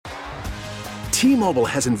T-Mobile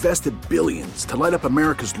has invested billions to light up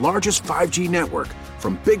America's largest 5G network,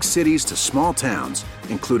 from big cities to small towns,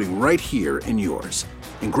 including right here in yours.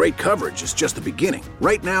 And great coverage is just the beginning.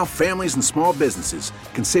 Right now, families and small businesses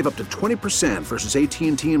can save up to 20% versus AT&T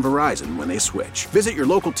and Verizon when they switch. Visit your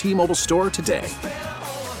local T-Mobile store today.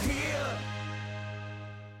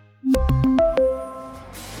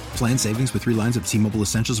 Plan savings with 3 lines of T-Mobile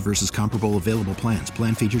Essentials versus comparable available plans.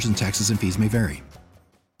 Plan features and taxes and fees may vary.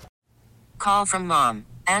 Call from mom.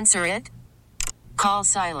 Answer it. Call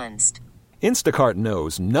silenced. Instacart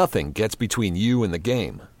knows nothing gets between you and the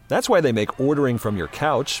game. That's why they make ordering from your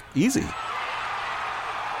couch easy.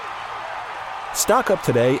 Stock up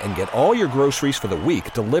today and get all your groceries for the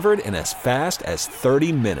week delivered in as fast as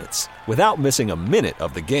 30 minutes without missing a minute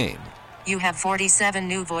of the game. You have 47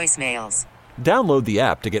 new voicemails. Download the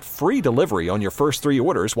app to get free delivery on your first 3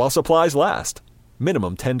 orders while supplies last.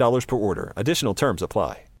 Minimum $10 per order. Additional terms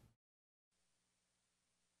apply.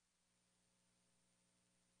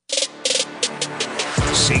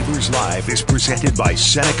 Sabres Live is presented by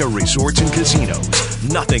Seneca Resorts and Casinos.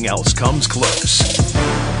 Nothing else comes close.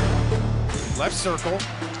 Left circle.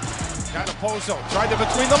 Catapozo tried to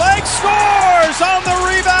between the legs. Scores on the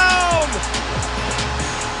rebound.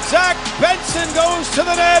 Zach Benson goes to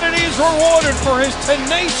the net, and he's rewarded for his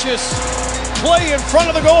tenacious play in front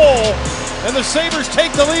of the goal. And the Sabres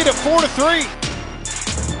take the lead at 4-3.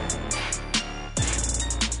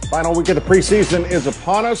 Final week of the preseason is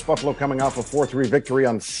upon us. Buffalo coming off a 4-3 victory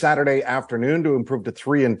on Saturday afternoon to improve to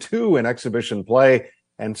 3-2 in exhibition play,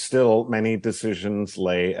 and still many decisions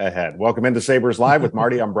lay ahead. Welcome into Sabres Live with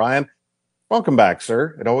Marty. I'm Brian. Welcome back,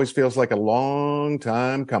 sir. It always feels like a long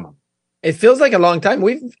time coming. It feels like a long time.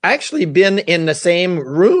 We've actually been in the same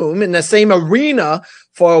room, in the same arena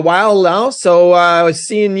for a while now. So I was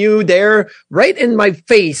seeing you there right in my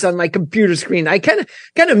face on my computer screen. I kind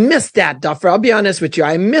of missed that, Duffer. I'll be honest with you.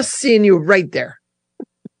 I miss seeing you right there.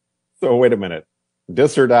 So wait a minute.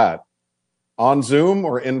 This or that? On Zoom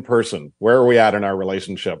or in person? Where are we at in our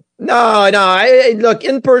relationship? No. Look,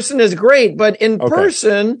 in person is great, but in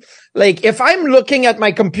person, like if I'm looking at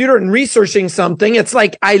my computer and researching something, it's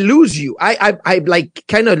like I lose you. I like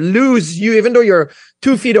kind of lose you, even though you're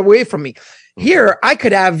 2 feet away from me. Here, I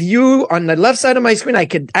could have you on the left side of my screen. I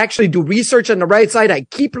could actually do research on the right side. I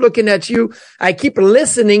keep looking at you. I keep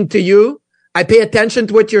listening to you. I pay attention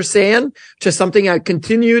to what you're saying, which is something I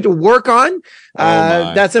continue to work on.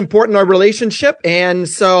 That's important in our relationship. And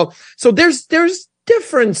so there's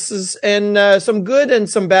differences and some good and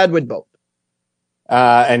some bad with both.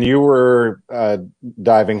 And you were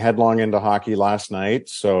diving headlong into hockey last night,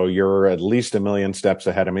 so you're at least a million steps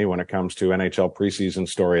ahead of me when it comes to NHL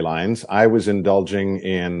preseason storylines. I was indulging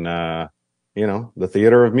in, the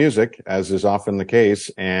theater of music, as is often the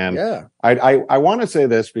case. And I want to say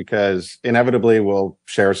this because inevitably we'll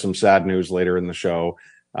share some sad news later in the show.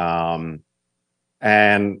 And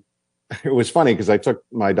it was funny because I took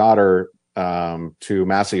my daughter to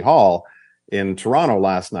Massey Hall in Toronto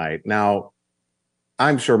last night. Now,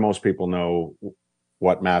 I'm sure most people know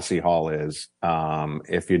what Massey Hall is.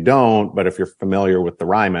 If you don't, but if you're familiar with the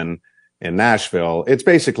Ryman in Nashville, it's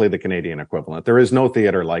basically the Canadian equivalent. There is no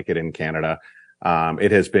theater like it in Canada.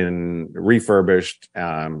 It has been refurbished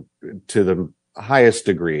to the highest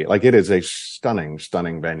degree. Like, it is a stunning,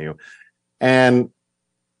 stunning venue. And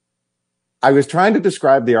I was trying to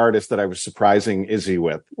describe the artist that I was surprising Izzy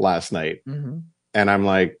with last night. Mm-hmm. And I'm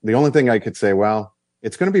like, the only thing I could say, well,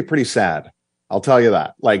 it's going to be pretty sad. I'll tell you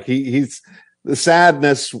that. Like, he's the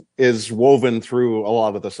sadness is woven through a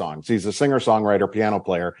lot of the songs. He's a singer, songwriter, piano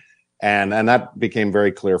player. And that became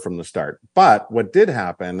very clear from the start. But what did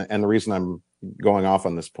happen, and the reason I'm going off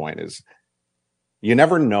on this point, is you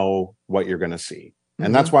never know what you're going to see. And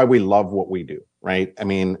mm-hmm. that's why we love what we do, right? I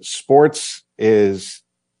mean, sports is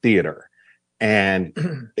theater,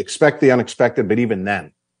 and expect the unexpected. But even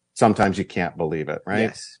then, sometimes you can't believe it, right?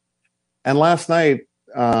 Yes. And last night,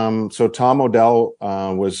 so Tom Odell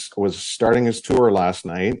was starting his tour last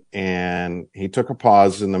night, and he took a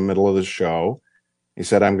pause in the middle of the show. He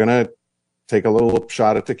said, I'm going to take a little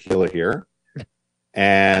shot of tequila here.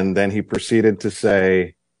 And then he proceeded to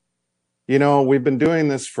say, we've been doing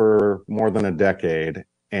this for more than a decade,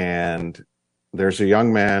 and there's a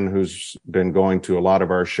young man who's been going to a lot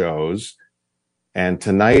of our shows, and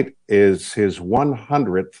tonight is his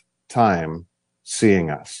 100th time seeing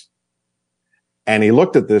us. And he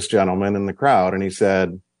looked at this gentleman in the crowd and he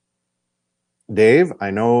said, Dave,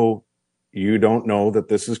 I know you don't know that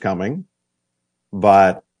this is coming,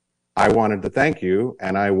 but I wanted to thank you,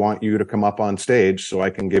 and I want you to come up on stage so I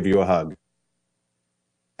can give you a hug.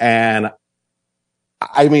 And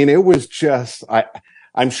I mean, it was just,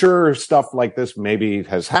 I'm sure stuff like this maybe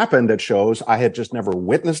has happened at shows. I had just never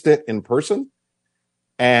witnessed it in person.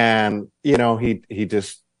 And, he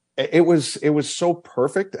just, it was so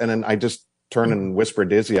perfect. And then I just turned and whispered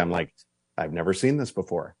to Izzy, I'm like, I've never seen this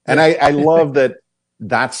before. And I love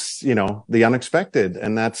that's, the unexpected.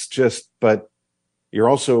 And that's just, but you're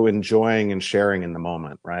also enjoying and sharing in the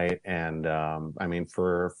moment. Right. And,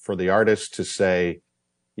 for the artist to say,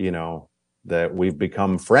 that we've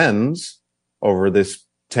become friends over this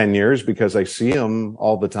 10 years because I see them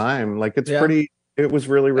all the time. Like it was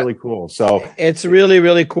really, really cool. So it's really,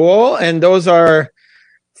 really cool. And those are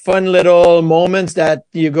fun little moments that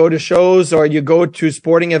you go to shows or you go to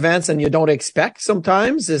sporting events and you don't expect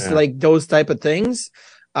sometimes. It's like those type of things.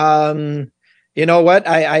 You know what?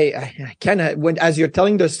 I kind of, as you're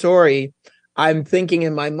telling the story, I'm thinking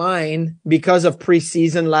in my mind, because of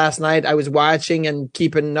preseason last night, I was watching and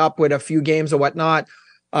keeping up with a few games or whatnot.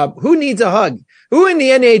 Who needs a hug? Who in the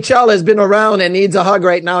NHL has been around and needs a hug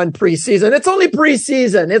right now in preseason? It's only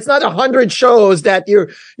preseason. It's not 100 shows that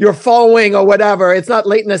you're following or whatever. It's not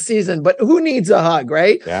late in the season, but who needs a hug,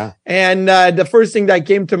 right? Yeah. And the first thing that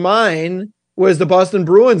came to mind was the Boston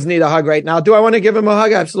Bruins need a hug right now. Do I want to give them a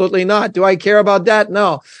hug? Absolutely not. Do I care about that?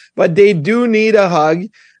 No, but they do need a hug.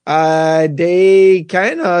 They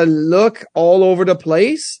kind of look all over the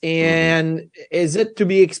place. And is it to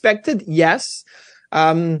be expected? Yes.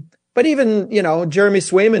 But even, Jeremy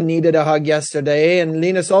Swayman needed a hug yesterday and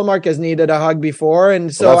Linus Ullmark has needed a hug before.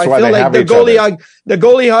 And so I feel like the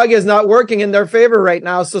goalie hug is not working in their favor right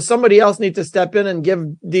now. So somebody else needs to step in and give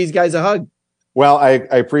these guys a hug. Well, I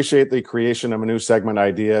appreciate the creation of a new segment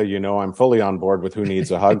idea. I'm fully on board with who needs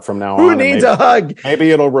a hug from now on. Who needs a hug?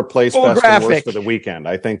 Maybe it'll replace best and worst for the weekend.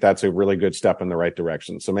 I think that's a really good step in the right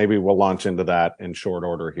direction. So maybe we'll launch into that in short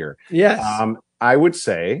order here. Yes. I would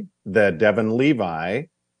say that Devon Levi,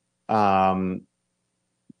 probably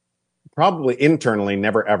internally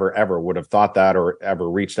never, ever, ever would have thought that or ever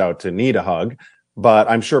reached out to need a hug. But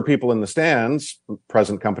I'm sure people in the stands,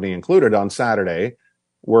 present company included, on Saturday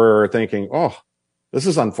were thinking, oh, this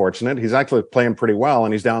is unfortunate. He's actually playing pretty well,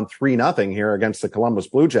 and he's down 3-0 here against the Columbus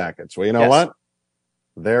Blue Jackets. Well, you know what?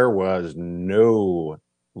 There was no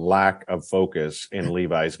lack of focus in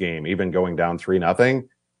Levi's game, even going down 3-0.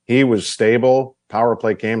 He was stable. Power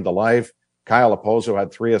play came to life. Kyle Oposo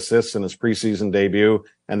had 3 assists in his preseason debut,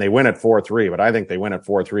 and they win at 4-3. But I think they win at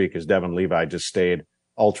 4-3 because Devon Levi just stayed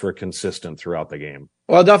ultra consistent throughout the game.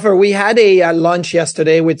 Well, Duffer, we had a lunch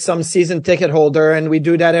yesterday with some season ticket holder, and we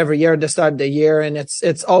do that every year at the start of the year, and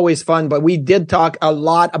it's always fun. But we did talk a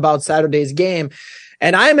lot about Saturday's game,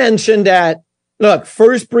 and I mentioned that, look,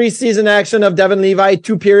 first preseason action of Devon Levi,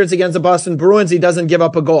 2 periods against the Boston Bruins, he doesn't give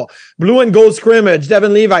up a goal. Blue and gold scrimmage,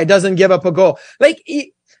 Devon Levi doesn't give up a goal. Like,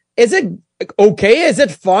 is it okay? Is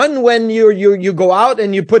it fun when you go out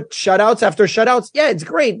and you put shutouts after shutouts? Yeah, it's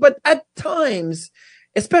great, but at times,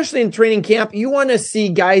 especially in training camp, you want to see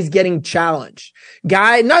guys getting challenged.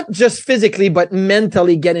 Not just physically, but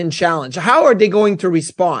mentally getting challenged. How are they going to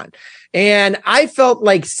respond? And I felt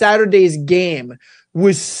like Saturday's game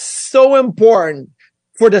was so important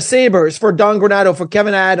for the Sabres, for Don Granato, for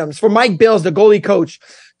Kevin Adams, for Mike Bills, the goalie coach,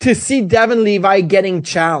 to see Devon Levi getting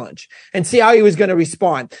challenged and see how he was going to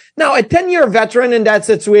respond. Now, a 10-year veteran in that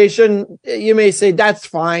situation, you may say that's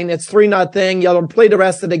fine. It's 3-0. He'll play the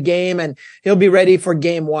rest of the game and he'll be ready for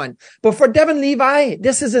game 1. But for Devon Levi,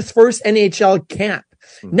 this is his first NHL camp.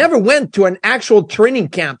 Never went to an actual training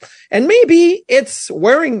camp. And maybe it's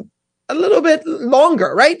wearing a little bit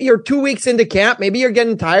longer, right? You're 2 weeks into camp. Maybe you're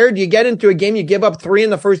getting tired. You get into a game, you give up 3 in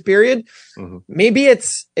the first period. Maybe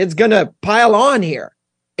it's going to pile on here.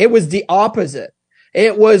 It was the opposite.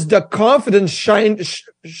 It was the confidence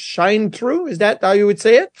shine through. Is that how you would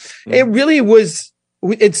say it? It really was.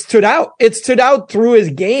 It stood out. It stood out through his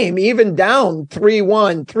game, even down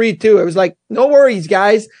 3-1, 3-2. It was like, no worries,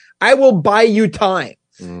 guys. I will buy you time.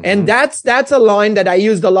 And that's a line that I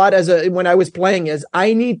used a lot when I was playing is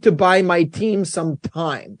I need to buy my team some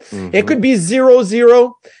time. It could be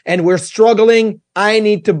 0-0 and we're struggling. I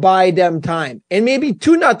need to buy them time, and maybe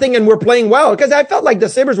 2-0 and we're playing well, because I felt like the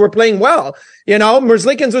Sabres were playing well.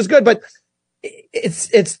 Merzlikins was good, but it's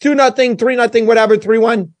 2-0, 3-0, whatever,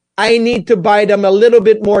 3-1. I need to buy them a little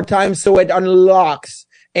bit more time so it unlocks.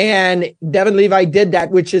 And Devon Levi did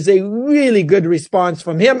that, which is a really good response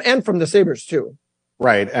from him and from the Sabres too.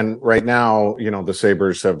 Right. And right now, the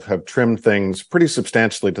Sabres have trimmed things pretty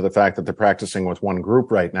substantially to the fact that they're practicing with one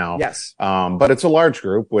group right now. Yes. But it's a large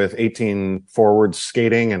group with 18 forwards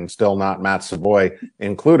skating and still not Matt Savoy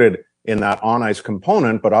included in that on-ice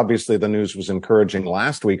component. But obviously the news was encouraging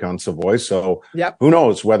last week on Savoy. So who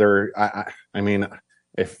knows whether,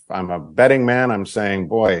 if I'm a betting man, I'm saying,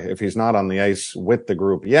 boy, if he's not on the ice with the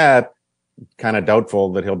group yet, kind of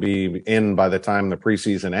doubtful that he'll be in by the time the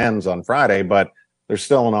preseason ends on Friday, but there's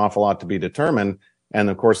still an awful lot to be determined. And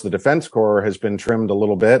of course, the defense corps has been trimmed a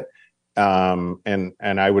little bit. And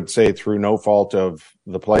I would say through no fault of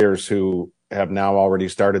the players who have now already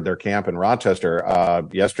started their camp in Rochester.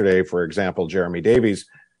 Yesterday, for example, Jeremy Davies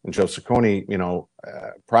and Joe Ciccone,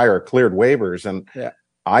 prior cleared waivers. And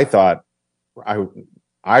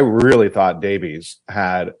I really thought Davies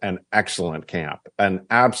had an excellent camp, an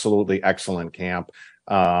absolutely excellent camp.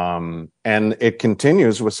 And it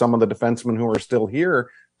continues with some of the defensemen who are still here.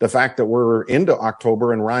 The fact that we're into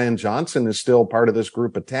October and Ryan Johnson is still part of this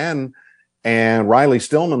group of 10, and Riley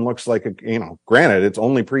Stillman looks like granted, it's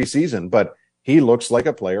only preseason, but he looks like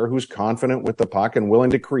a player who's confident with the puck and willing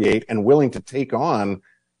to create and willing to take on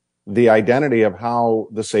the identity of how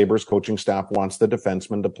the Sabres coaching staff wants the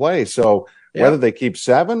defenseman to play. So whether they keep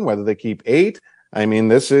 7, whether they keep 8, I mean,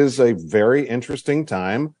 this is a very interesting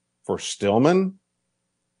time for Stillman,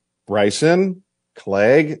 Bryson,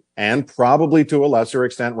 Clegg, and probably to a lesser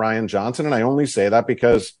extent, Ryan Johnson. And I only say that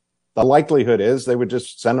because the likelihood is they would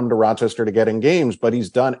just send him to Rochester to get in games, but he's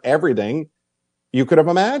done everything you could have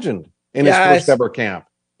imagined in his first ever camp.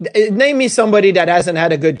 Name me somebody that hasn't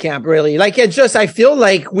had a good camp, really. Like, it's just, I feel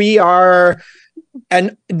like we are,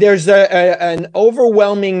 and there's an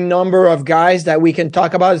overwhelming number of guys that we can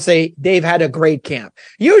talk about and say they've had a great camp.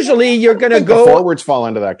 Usually you're going to go. The forwards fall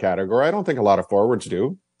into that category. I don't think a lot of forwards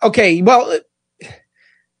do. Okay. Well,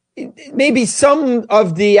 maybe some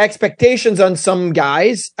of the expectations on some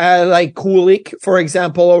guys, like Kulik, for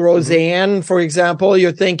example, or Roseanne, for example,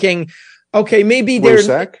 you're thinking, okay, maybe they're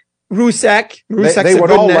Rusek. They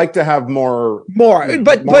would all like to have more.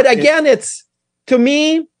 But again, it's, to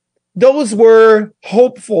me, those were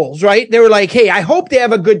hopefuls, right? They were like, hey, I hope they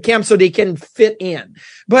have a good camp so they can fit in.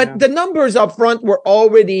 But the numbers up front were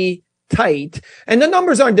already tight, and the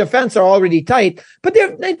numbers on defense are already tight, but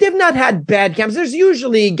they've not had bad camps. There's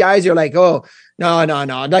usually guys you're like, oh, no.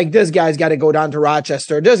 Like, this guy's got to go down to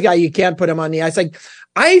Rochester. This guy, you can't put him on the ice. Like,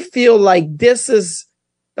 I feel like this is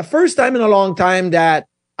the first time in a long time that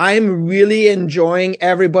I'm really enjoying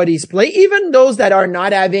everybody's play, even those that are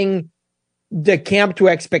not having the camp to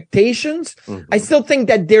expectations. Mm-hmm. I still think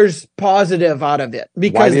that there's positive out of it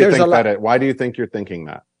because there's a lot. Why do you think you're thinking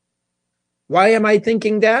that? Why am I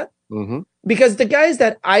thinking that? Mm-hmm. Because the guys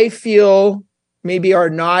that I feel maybe are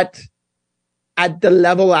not at the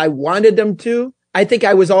level I wanted them to, I think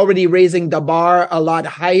I was already raising the bar a lot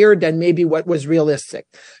higher than maybe what was realistic.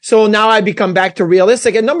 So now I become back to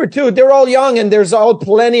realistic. And number 2, they're all young and there's all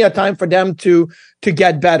plenty of time for them to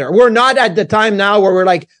get better. We're not at the time now where we're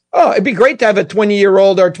like, oh, it'd be great to have a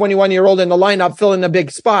 20-year-old or 21-year-old in the lineup filling a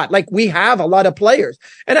big spot. Like, we have a lot of players.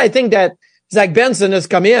 And I think that Zach Benson has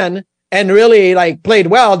come in and really like played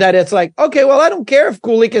well, that it's like, okay, well, I don't care if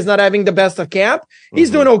Kulik is not having the best of camp.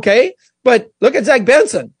 He's doing okay. But look at Zach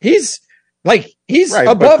Benson. He's right,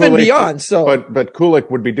 above and beyond. So, but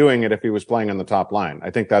Kulik would be doing it if he was playing on the top line.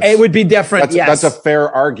 I think it would be different. That's a fair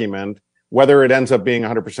argument. Whether it ends up being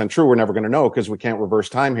 100% true, we're never going to know because we can't reverse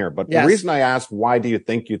time here. But the reason I asked, why do you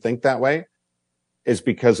think that way, is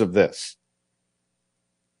because of this.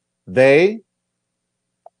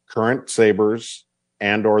 Current Sabres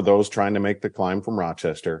and or those trying to make the climb from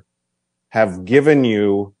Rochester, have given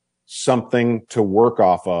you something to work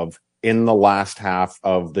off of in the last half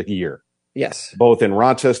of the year. Yes. Both in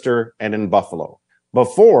Rochester and in Buffalo.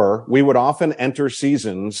 Before, we would often enter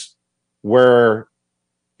seasons where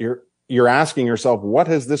you're asking yourself, what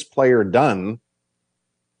has this player done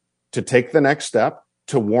to take the next step,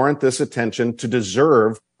 to warrant this attention, to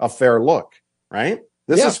deserve a fair look, right?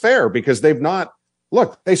 This is fair because they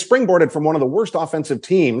springboarded from one of the worst offensive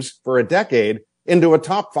teams for a decade into a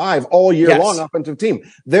top 5 all year long offensive team.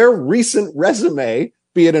 Their recent resume,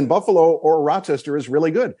 be it in Buffalo or Rochester, is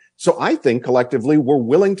really good. So I think collectively we're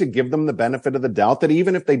willing to give them the benefit of the doubt that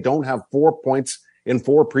even if they don't have 4 points in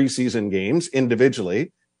 4 preseason games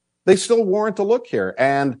individually, they still warrant a look here.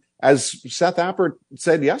 And as Seth Appert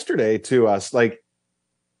said yesterday to us, like,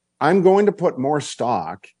 I'm going to put more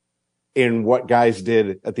stock in what guys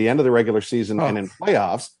did at the end of the regular season and in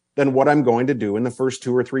playoffs than what I'm going to do in the first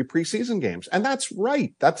 2 or 3 preseason games. And that's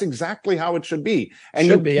right. That's exactly how it should be. And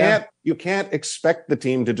you can't expect the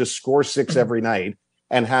team to just score 6 every night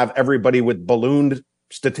and have everybody with ballooned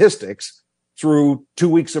statistics through 2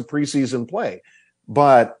 weeks of preseason play.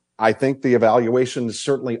 But I think the evaluation is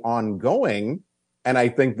certainly ongoing. And I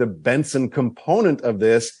think the Benson component of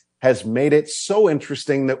this has made it so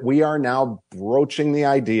interesting that we are now broaching the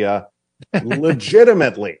idea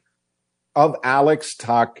legitimately of Alex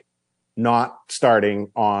Tuch not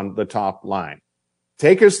starting on the top line.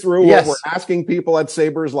 Take us through Yes. what we're asking people at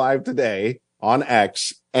Sabres Live today on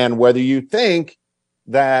X, and whether you think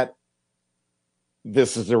that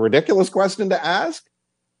this is a ridiculous question to ask.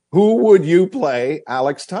 Who would you play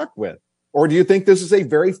Alex Tuch with? Or do you think this is a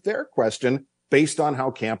very fair question based on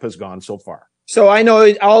how camp has gone so far? So I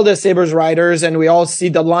know all the Sabres writers and we all see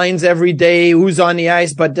the lines every day, who's on the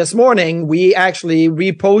ice. But this morning, we actually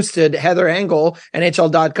reposted Heather Engel,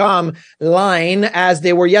 NHL.com line as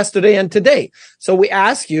they were yesterday and today. So we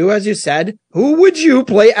ask you, as you said, who would you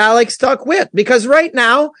play Alex Tuch with? Because right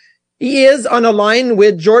now he is on a line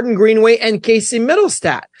with Jordan Greenway and Casey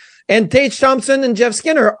Middlestat. And Tage Thompson and Jeff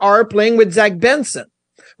Skinner are playing with Zach Benson,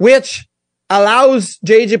 which allows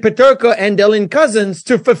JJ Peterka and Dylan Cousins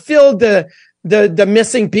to fulfill the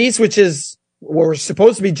missing piece, which is we're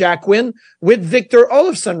supposed to be Jack Quinn with Victor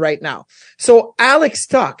Olofsson right now. So Alex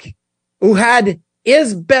Tuch, who had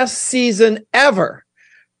his best season ever,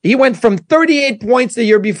 he went from 38 points the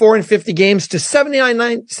year before in 50 games to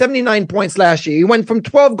 79 points last year. He went from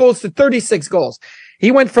 12 goals to 36 goals. He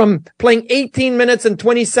went from playing 18 minutes and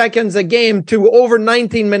 20 seconds a game to over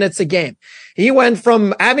 19 minutes a game. He went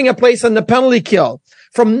from having a place on the penalty kill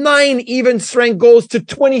from 9 even strength goals to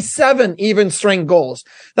 27 even strength goals.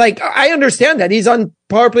 Like, I understand that he's on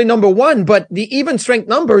power play number 1, but the even strength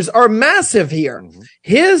numbers are massive here. Mm-hmm.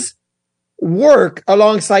 His work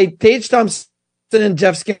alongside Tage Thompson and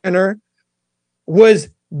Jeff Skinner was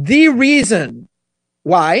the reason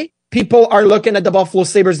why people are looking at the Buffalo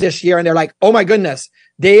Sabres this year and they're like, oh my goodness,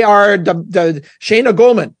 they are the Shayna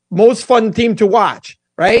Goldman, most fun team to watch,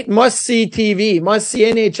 right? Must see TV, must see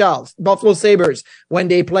NHL, Buffalo Sabres when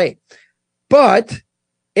they play. But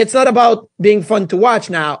it's not about being fun to watch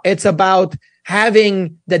now. It's about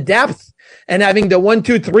having the depth and having the 1,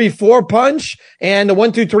 2, 3, 4 punch and the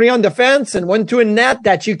 1, 2, 3 on defense and 1, 2 in net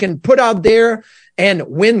that you can put out there and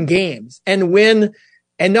win games and win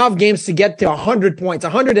enough games to get to 100 points,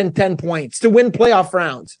 110 points to win playoff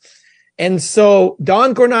rounds. And so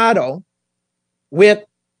Don Coronado, with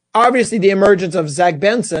obviously the emergence of Zach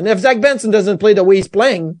Benson, if Zach Benson doesn't play the way he's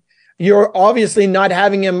playing, you're obviously not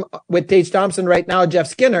having him with Tage Thompson right now, Jeff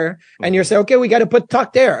Skinner, and you're saying, okay, we got to put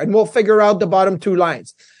Tuch there and we'll figure out the bottom 2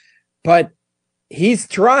 lines. But he's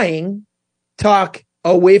trying Tuch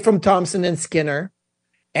away from Thompson and Skinner.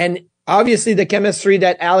 And obviously, the chemistry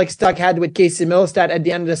that Alex Tuch had with Casey Middlestat at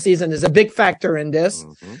the end of the season is a big factor in this.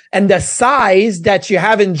 Mm-hmm. And the size that you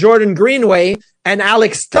have in Jordan Greenway and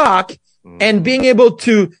Alex Tuch, and being able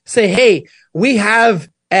to say, hey, we have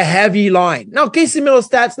a heavy line. Now, Casey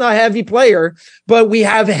Middlestat's not a heavy player, but we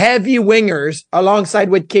have heavy wingers alongside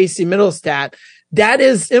with Casey Middlestat. That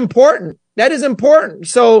is important. That is important.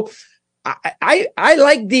 So I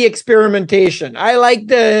like the experimentation. I like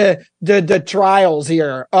the trials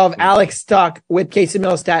here of Alex Tuch with Casey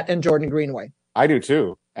Middlestat and Jordan Greenway. I do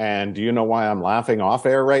too. And do you know why I'm laughing off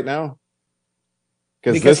air right now?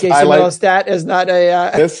 Because Casey Middlestat is not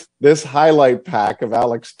a this highlight pack of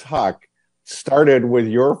Alex Tuch started with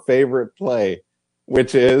your favorite play,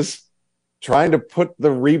 which is trying to put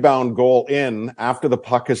the rebound goal in after the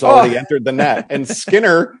puck has already entered the net. And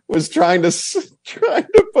Skinner was trying to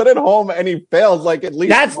put it home and he failed like at least.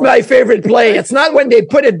 That's my favorite play. It's not when they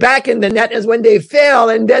put it back in the net, it's when they fail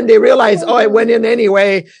and then they realize, oh, it went in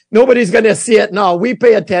anyway. Nobody's going to see it. No, we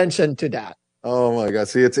pay attention to that. Oh my God.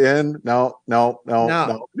 See, it's in. No.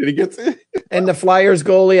 Did he get it? And the Flyers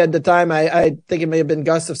goalie at the time, I think it may have been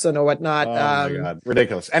Gustafsson or whatnot. Oh my God.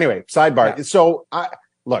 Ridiculous. Anyway, sidebar. Yeah. So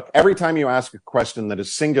look, every time you ask a question that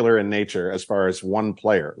is singular in nature, as far as one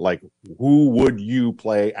player, like who would you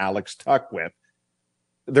play Alex Tuch with?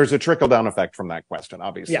 There's a trickle down effect from that question,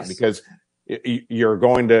 obviously, yes. Because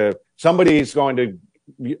somebody's going to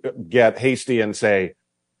get hasty and say,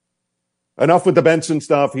 enough with the Benson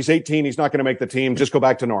stuff. He's 18. He's not going to make the team. Just go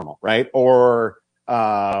back to normal. Right. Or,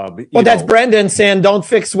 that's Brendan saying don't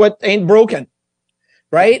fix what ain't broken.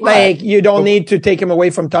 Right. Like you don't need to take him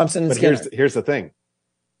away from Thompson and Skinner. Here's the thing.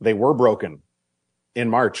 They were broken in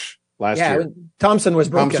March last year. Thompson was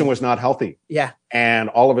broken. Thompson was not healthy. Yeah. And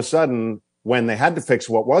all of a sudden, when they had to fix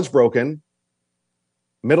what was broken,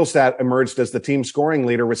 Middlestat emerged as the team scoring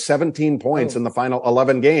leader with 17 points in the final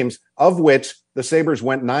 11 games, of which the Sabres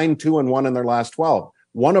went 9-2-1 in their last 12.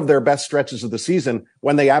 One of their best stretches of the season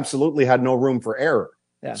when they absolutely had no room for error.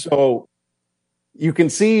 Yeah. So you can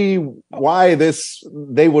see why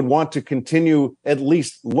they would want to continue at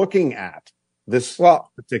least looking at this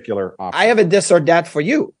particular option. I have a this or that for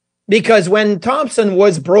you. Because when Thompson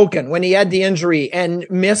was broken, when he had the injury and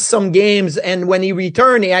missed some games, and when he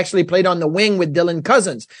returned, he actually played on the wing with Dylan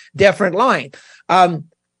Cousins, different line.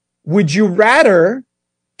 Would you rather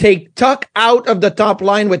take Tuck out of the top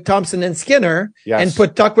line with Thompson and Skinner Yes. and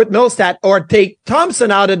put Tuck with Middlestat, or take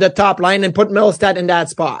Thompson out of the top line and put Middlestat in that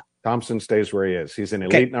spot? Thompson stays where he is. He's an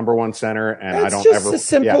elite number one center, and That's I don't just ever. a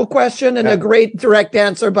simple question and a great direct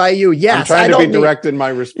answer by you. Yes. I'm trying to be direct in my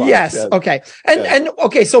response. Yes. Okay. And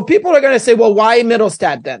okay. So people are going to say, well, why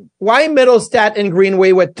Middlestat then? Why Middlestat and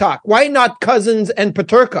Greenway with Tuck? Why not Cousins and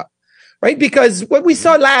Peterka? Right? Because what we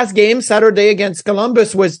saw last game, Saturday against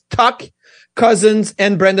Columbus, was Tuck, Cousins,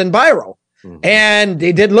 and Brendan Byro. Mm-hmm. And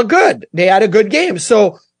they did look good. They had a good game.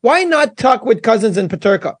 So why not Tuck with Cousins and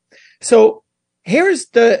Peterka? So there's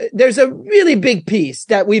a really big piece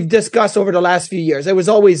that we've discussed over the last few years. It was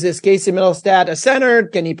always this Casey Middlestat, a center.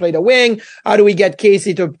 Can he play the wing? How do we get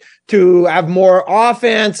Casey to have more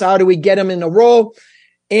offense? How do we get him in a role?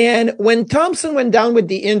 And when Thompson went down with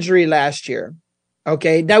the injury last year,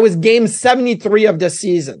 okay, that was game 73 of the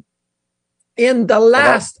season. In the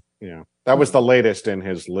last, that was the latest in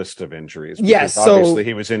his list of injuries. Yes. Obviously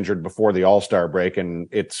he was injured before the All-Star break, and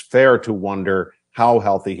it's fair to wonder how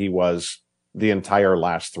healthy he was the entire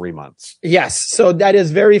last 3 months. Yes. So that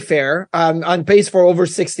is very fair. On pace for over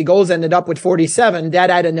 60 goals, ended up with 47. That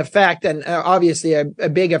had an effect, and obviously a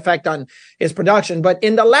big effect on his production. But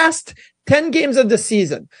in the last 10 games of the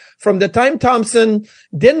season, from the time Thompson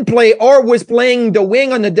didn't play or was playing the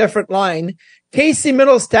wing on a different line, Casey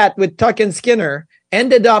Middlestat with Tuck and Skinner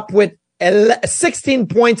ended up with 16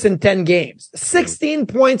 points in 10 games. 16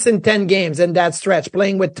 points in 10 games in that stretch,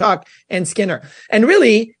 playing with Tuck and Skinner. And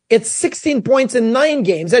really, it's 16 points in 9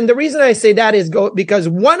 games. And the reason I say that is because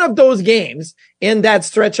one of those games in that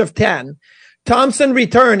stretch of 10, Thompson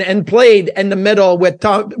returned and played in the middle with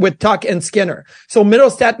Tuck and Skinner. So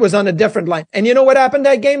Middlestat was on a different line. And you know what happened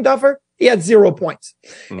that game, Duffer? He had 0 points.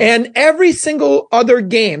 And every single other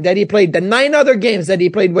game that he played, the 9 other games that he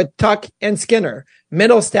played with Tuck and Skinner,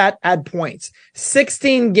 Middlestat had points.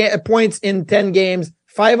 16 points in 10 games,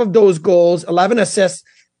 5 of those goals, 11 assists.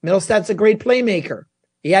 Middlestat's a great playmaker.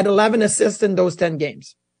 He had 11 assists in those 10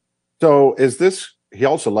 games. So he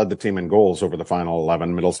also led the team in goals over the final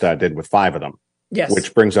 11. Middlestat did with 5 of them. Yes.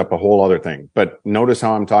 Which brings up a whole other thing. But notice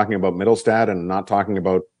how I'm talking about Middlestat and not talking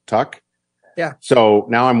about Tuck. Yeah. So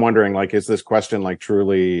now I'm wondering, is this question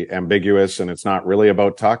truly ambiguous and it's not really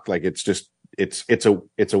about Tuck? It's just, it's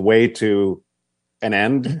a way to an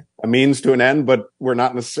end, a means to an end, but we're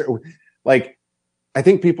not necessarily I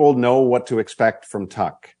think people know what to expect from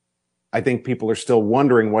Tuck. I think people are still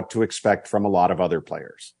wondering what to expect from a lot of other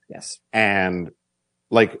players. Yes. And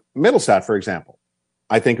Middlestat, for example,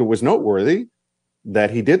 I think it was noteworthy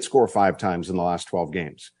that he did score 5 times in the last 12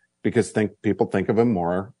 games because people think of him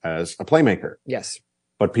more as a playmaker. Yes.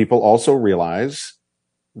 But people also realize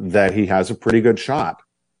that he has a pretty good shot.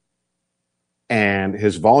 And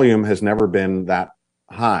his volume has never been that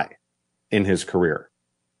high in his career.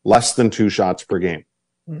 Less than 2 shots per game.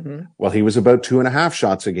 Mm-hmm. Well, he was about 2.5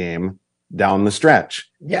 shots a game down the stretch.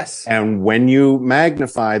 Yes. And when you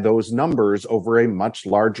magnify those numbers over a much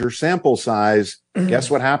larger sample size, guess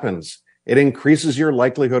what happens? It increases your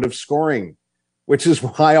likelihood of scoring, which is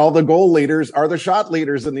why all the goal leaders are the shot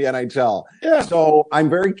leaders in the NHL. Yeah. So I'm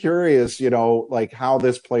very curious, how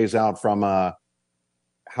this plays out from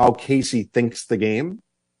how Casey thinks the game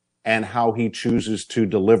and how he chooses to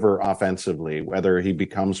deliver offensively, whether he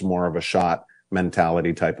becomes more of a shot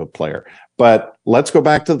mentality type of player. But let's go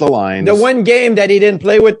back to the lines. The one game that he didn't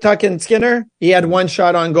play with Tuck and Skinner, he had 1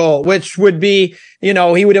 shot on goal, which would be, he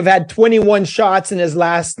would have had 21 shots in his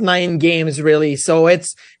last 9 games, really. So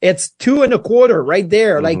it's 2.25 right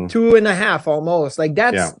there, 2.5 almost.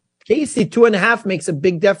 Casey 2.5 makes a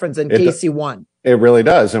big difference in Casey 1. It really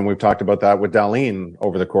does. And we've talked about that with Dahlin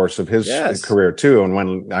over the course of his career too.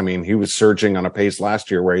 And he was surging on a pace last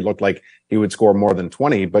year where he looked like he would score more than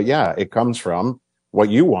 20. But yeah, it comes from what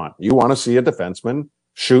you want. You want to see a defenseman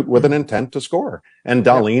shoot with an intent to score. And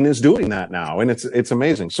Dahlin is doing that now. And it's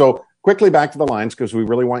amazing. So quickly back to the lines, because we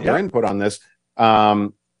really want your input on this.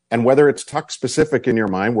 And whether it's Tuck specific in your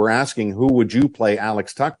mind, we're asking who would you play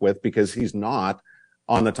Alex Tuck with, because he's not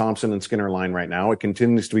on the Thompson and Skinner line right now. It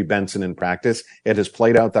continues to be Benson in practice. It has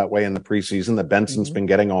played out that way in the preseason. The Benson's been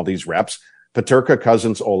getting all these reps. Peterka,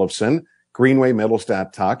 Cousins, Olofsson, Greenway,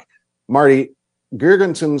 Middlestat, Tuck. Marty,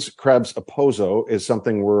 Girgensons, Krebs, Opozo is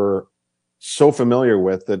something we're so familiar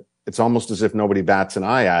with that it's almost as if nobody bats an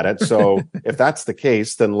eye at it. So if that's the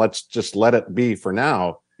case, then let's just let it be for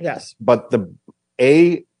now. Yes. But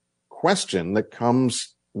a question that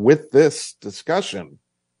comes with this discussion,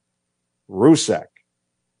 Rusek,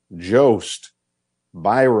 Jost,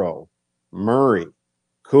 Byro, Murray,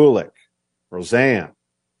 Kulik, Roseanne.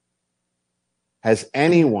 Has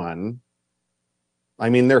anyone,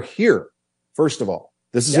 they're here, first of all.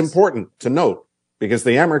 This is important to note because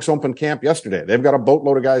the Amerks opened camp yesterday. They've got a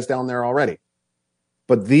boatload of guys down there already.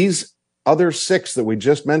 But these other 6 that we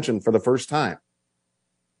just mentioned for the first time,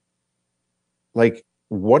 like,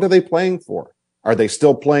 what are they playing for? Are they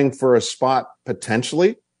still playing for a spot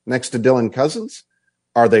potentially next to Dylan Cousins?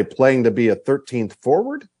 Are they playing to be a 13th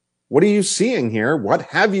forward? What are you seeing here? What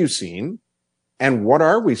have you seen? And what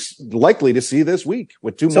are we likely to see this week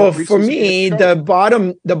with 2 more? So for me, the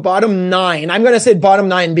bottom 9, I'm going to say bottom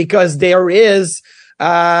 9 because there is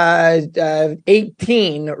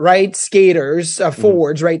 18, right, skaters,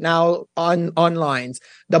 forwards right now on lines.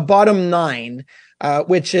 The bottom 9,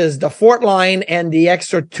 which is the 4th line and the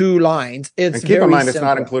extra 2 lines. It's and keep in mind, simple. It's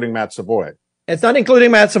not including Matt Savoy. It's not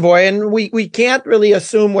including Matt Savoy, and we can't really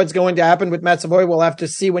assume what's going to happen with Matt Savoy. We'll have to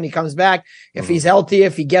see when he comes back, if he's healthy,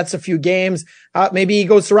 if he gets a few games. Maybe he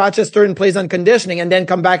goes to Rochester and plays on conditioning and then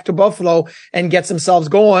come back to Buffalo and gets himself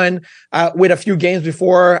going with a few games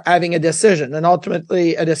before having a decision, and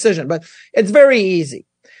ultimately a decision. But it's very easy.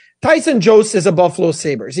 Tyson Jost is a Buffalo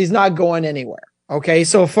Sabres. He's not going anywhere. Okay,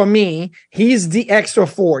 so for me, he's the extra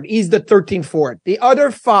forward. He's the 13th forward. The other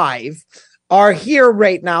 5 are here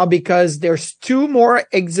right now because there's 2 more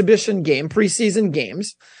preseason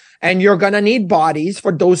games, and you're going to need bodies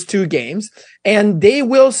for those 2 games, and they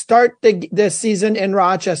will start the season in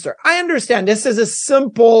Rochester. I understand this is as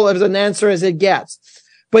simple as an answer as it gets,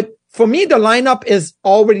 but for me, the lineup is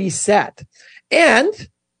already set. And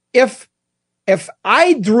if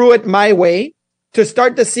I drew it my way to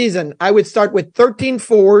start the season, I would start with 13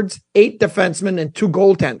 forwards, 8 defensemen, and 2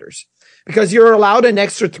 goaltenders, because you're allowed an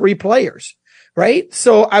extra 3 players. Right?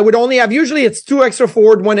 So I would only have, usually it's 2 extra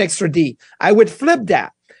forward, 1 extra D. I would flip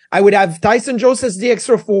that. I would have Tyson Jost as the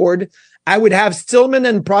extra forward. I would have Stillman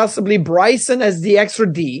and possibly Bryson as the extra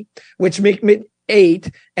D, which make me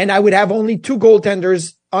 8. And I would have only 2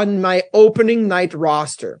 goaltenders on my opening night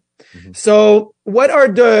roster. Mm-hmm. So what are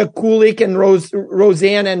the Kulik and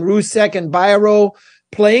Roseanne and Rusek and Byro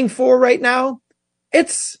playing for right now?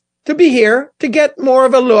 It's to be here, to get more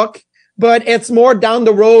of a look. But it's more down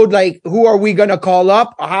the road, like, who are we going to call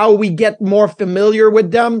up? How we get more familiar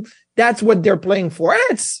with them? That's what they're playing for.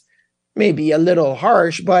 It's maybe a little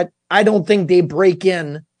harsh, but I don't think they break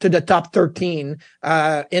in to the top 13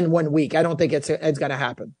 in 1 week. I don't think it's going to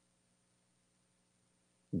happen.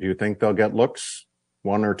 Do you think they'll get looks,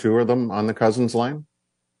 1 or 2 of them on the Cousins line?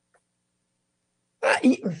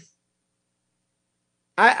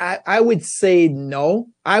 I would say no.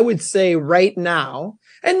 I would say right now,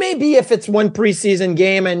 and maybe if it's 1 preseason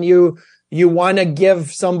game and you want to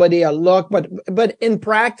give somebody a look, but in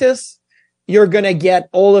practice, you're going to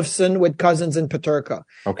get Olofsson with Cousins and Peterka.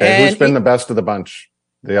 Okay. And who's been the best of the bunch?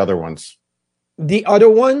 The other ones. The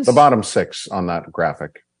other ones? The bottom 6 on that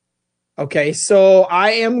graphic. Okay. So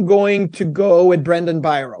I am going to go with Brendan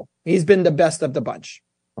Byro. He's been the best of the bunch.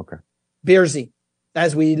 Okay. Beersy,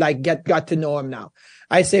 as we got to know him now.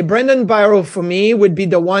 I say Brendan Byro for me would be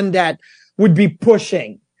the one that would be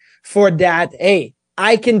pushing for that. Hey,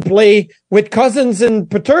 I can play with Cousins and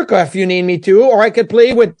Peterka if you need me to, or I could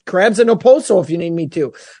play with Krebs and Oposo if you need me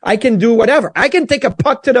to. I can do whatever. I can take a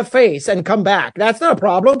puck to the face and come back. That's not a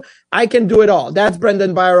problem. I can do it all. That's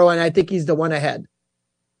Brendan Byro, and I think he's the one ahead.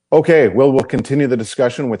 Okay, we'll continue the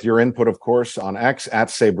discussion with your input, of course, on X at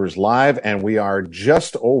Sabres Live, and we are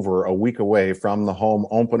just over a week away from the home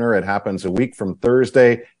opener. It happens a week from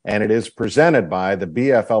Thursday, and it is presented by the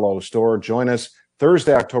BFLO store. Join us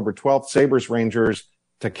Thursday, October 12th, Sabres Rangers,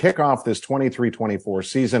 to kick off this 23-24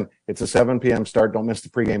 season. It's a 7 p.m. start. Don't miss the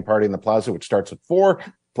pregame party in the Plaza, which starts at 4.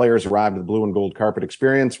 Players arrive at the blue and gold carpet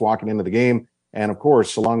experience, walking into the game, and, of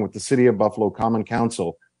course, along with the City of Buffalo Common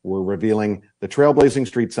Council, we're revealing the trailblazing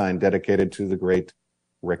street sign dedicated to the great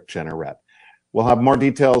Rick Jenneret. We'll have more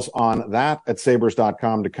details on that at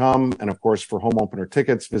sabres.com to come. And of course, for home opener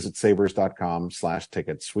tickets, visit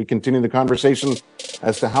sabres.com/tickets. We continue the conversation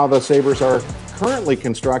as to how the Sabres are currently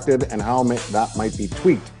constructed and how that might be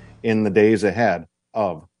tweaked in the days ahead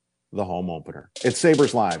of the home opener. It's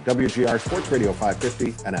Sabres Live, WGR Sports Radio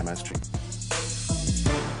 550 and MSG.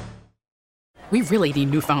 We really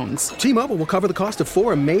need new phones. T-Mobile will cover the cost of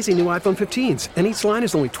 4 amazing new iPhone 15s, and each line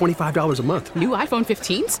is only $25 a month. New iPhone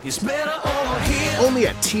 15s? It's better over here. Only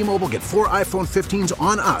at T-Mobile, get 4 iPhone 15s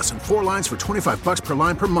on us and 4 lines for $25 per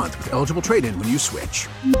line per month with eligible trade-in when you switch.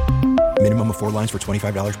 Minimum of 4 lines for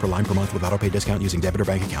 $25 per line per month with autopay discount using debit or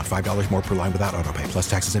bank account. $5 more per line without autopay, plus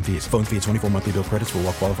taxes and fees. Phone fee at 24 monthly bill credits for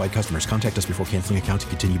well-qualified customers. Contact us before canceling account to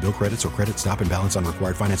continue bill credits or credit stop and balance on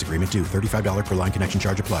required finance agreement due. $35 per line connection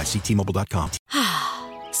charge applies. See T-Mobile.com.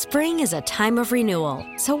 Spring is a time of renewal,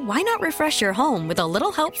 so why not refresh your home with a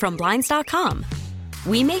little help from Blinds.com?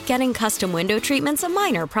 We make getting custom window treatments a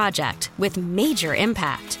minor project with major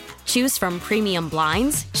impact. Choose from premium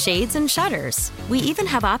blinds, shades, and shutters. We even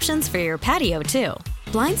have options for your patio, too.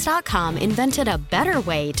 Blinds.com invented a better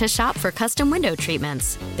way to shop for custom window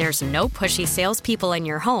treatments. There's no pushy salespeople in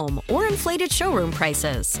your home or inflated showroom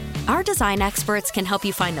prices. Our design experts can help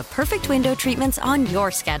you find the perfect window treatments on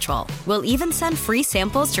your schedule. We'll even send free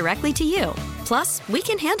samples directly to you. Plus, we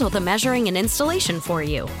can handle the measuring and installation for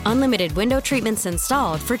you. Unlimited window treatments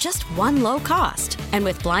installed for just one low cost. And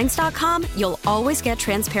with Blinds.com, you'll always get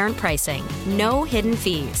transparent pricing. No hidden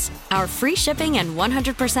fees. Our free shipping and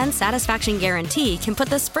 100% satisfaction guarantee can put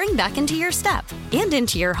the spring back into your step and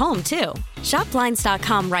into your home, too. Shop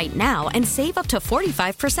Blinds.com right now and save up to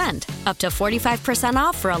 45%. Up to 45%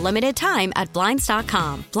 off for a limited time at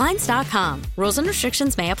Blinds.com. Blinds.com. Rules and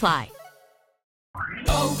restrictions may apply.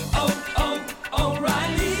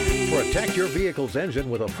 O'Reilly. Protect your vehicle's engine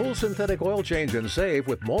with a full synthetic oil change and save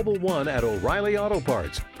with Mobile One at O'Reilly Auto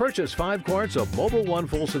Parts. Purchase 5 quarts of Mobile One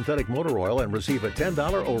full synthetic motor oil and receive a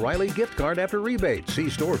 $10 O'Reilly gift card after rebate. See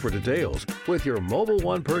store for details. With your Mobile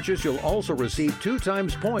One purchase, you'll also receive 2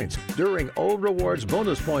 times points during O Rewards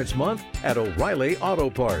Bonus Points Month at O'Reilly Auto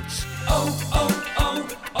Parts.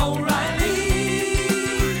 O'Reilly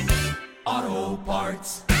Auto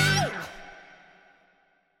Parts.